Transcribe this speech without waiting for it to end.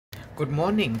Good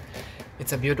morning.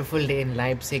 It's a beautiful day in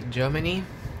Leipzig, Germany.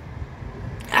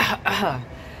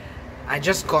 I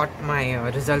just got my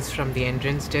results from the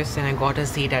entrance test and I got a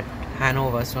seat at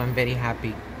Hanover, so I'm very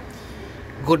happy.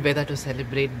 Good weather to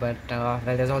celebrate, but well,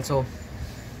 there's also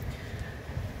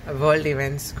world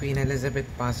events. Queen Elizabeth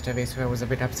passed away, so I was a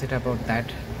bit upset about that.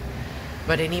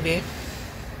 But anyway,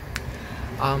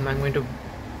 I'm going to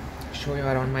show you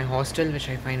around my hostel, which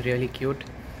I find really cute.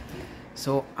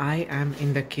 So I am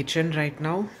in the kitchen right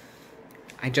now.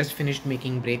 I just finished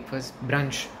making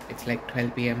brunch. It's like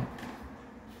 12 p.m.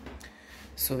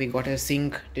 So we got a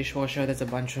sink, dishwasher. There's a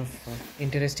bunch of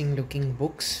interesting looking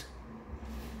books.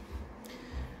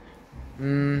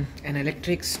 An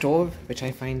electric stove, which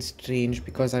I find strange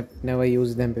because I've never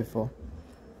used them before.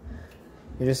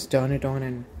 You just turn it on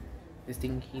and this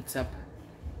thing heats up.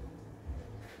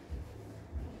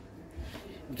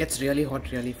 It gets really hot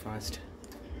really fast.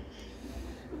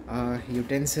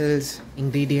 Utensils,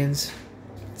 ingredients,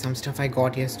 some stuff I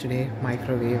got yesterday,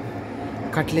 microwave,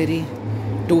 cutlery,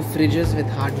 2 fridges with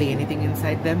hardly anything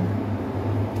inside them,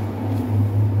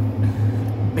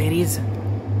 berries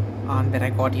that I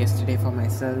got yesterday for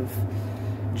myself,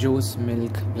 juice,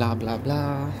 milk, blah blah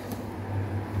blah,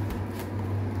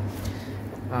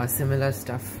 similar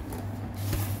stuff,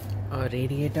 a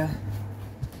radiator.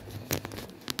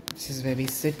 This is where we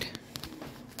sit.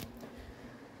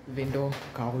 Window,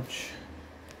 couch.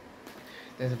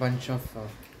 There's a bunch of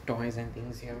toys and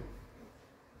things here,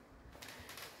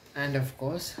 and of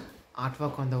course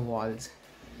artwork on the walls.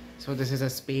 So this is a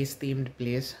space themed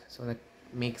place, so that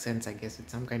makes sense, I guess.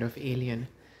 It's some kind of alien,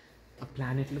 a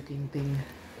planet looking thing,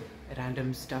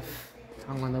 random stuff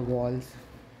hung on the walls,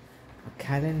 a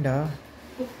calendar,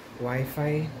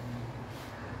 Wi-Fi,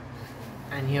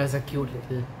 and here's a cute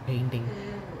little painting.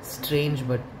 Strange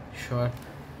but sure.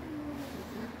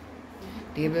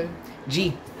 Table.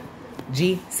 G,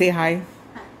 say hi.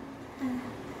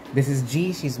 This is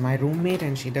G. She's my roommate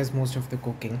and she does most of the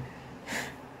cooking.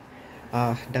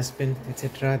 Dustbin,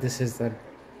 etc. This is the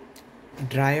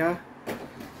dryer.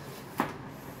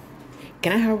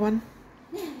 Can I have one?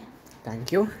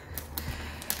 Thank you.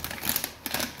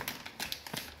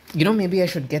 You know, maybe I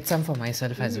should get some for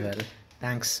myself as well.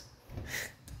 Thanks.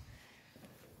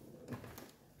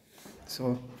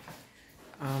 So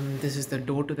this is the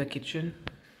door to the kitchen.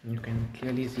 You can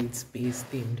clearly see it's space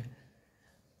themed.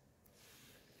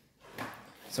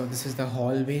 So this is the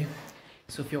hallway.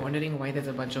 So if you're wondering why there's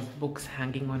a bunch of books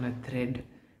hanging on a thread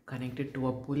connected to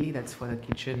a pulley, that's for the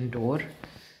kitchen door.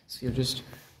 So you just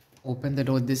open the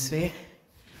door this way,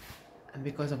 and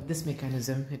because of this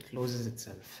mechanism it closes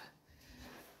itself.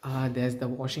 There's the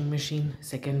washing machine,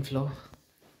 2nd floor.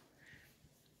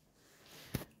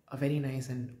 A very nice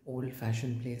and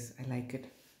old-fashioned place. I like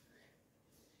it.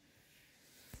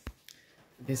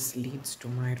 This leads to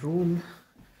my room.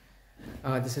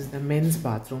 This is the men's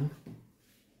bathroom.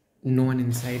 No one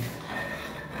inside.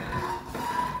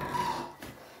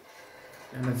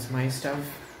 And that's my stuff.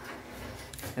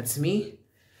 That's me.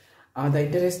 The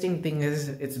interesting thing is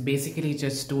it's basically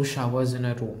just 2 showers in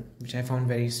a room, which I found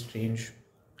very strange.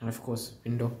 And of course,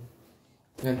 window.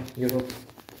 Well, Europe.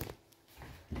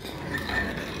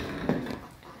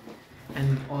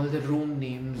 And all the room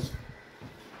names,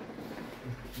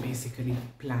 basically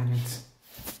planets.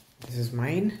 This is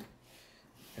mine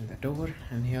and the door,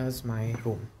 and here's my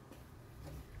room.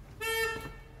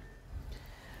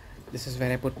 This is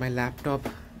where I put my laptop.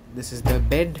 This is the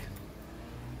bed,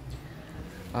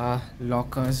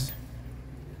 lockers,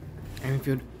 and if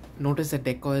you notice the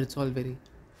decor, it's all very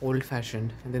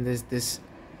old-fashioned. And then there's this,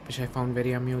 which I found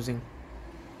very amusing.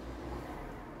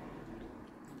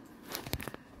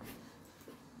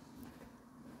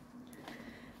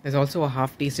 There's also a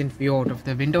half-decent view out of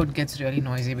the window. It gets really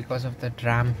noisy because of the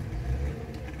tram.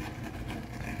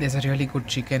 There's a really good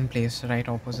chicken place right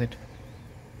opposite.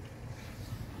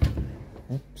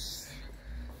 Oops.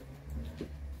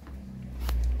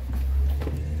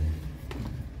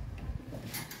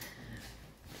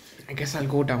 I guess I'll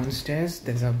go downstairs.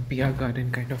 There's a beer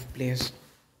garden kind of place.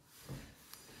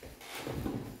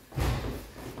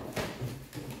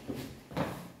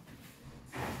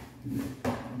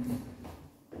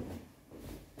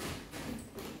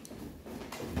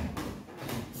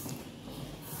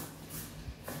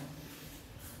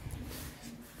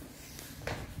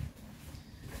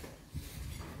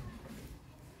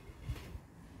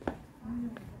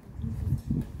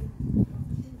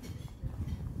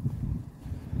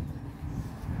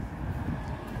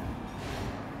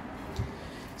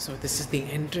 So this is the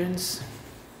entrance.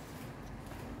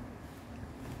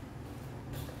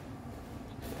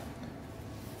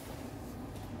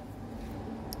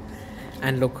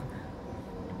 And look,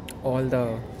 all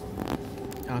the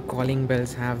calling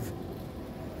bells have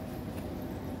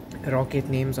rocket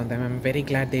names on them. I'm very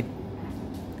glad they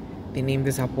named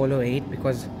this Apollo 8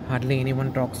 because hardly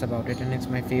anyone talks about it, and it's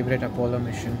my favorite Apollo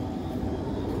mission.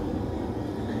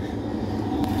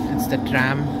 It's the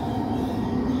tram.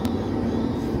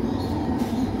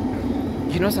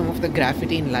 You know, some of the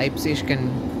graffiti in Leipzig can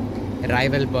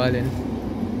rival Berlin.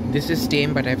 This is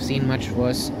tame, but I've seen much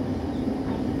worse.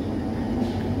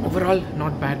 Overall,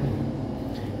 not bad.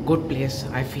 Good place.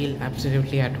 I feel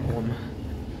absolutely at home.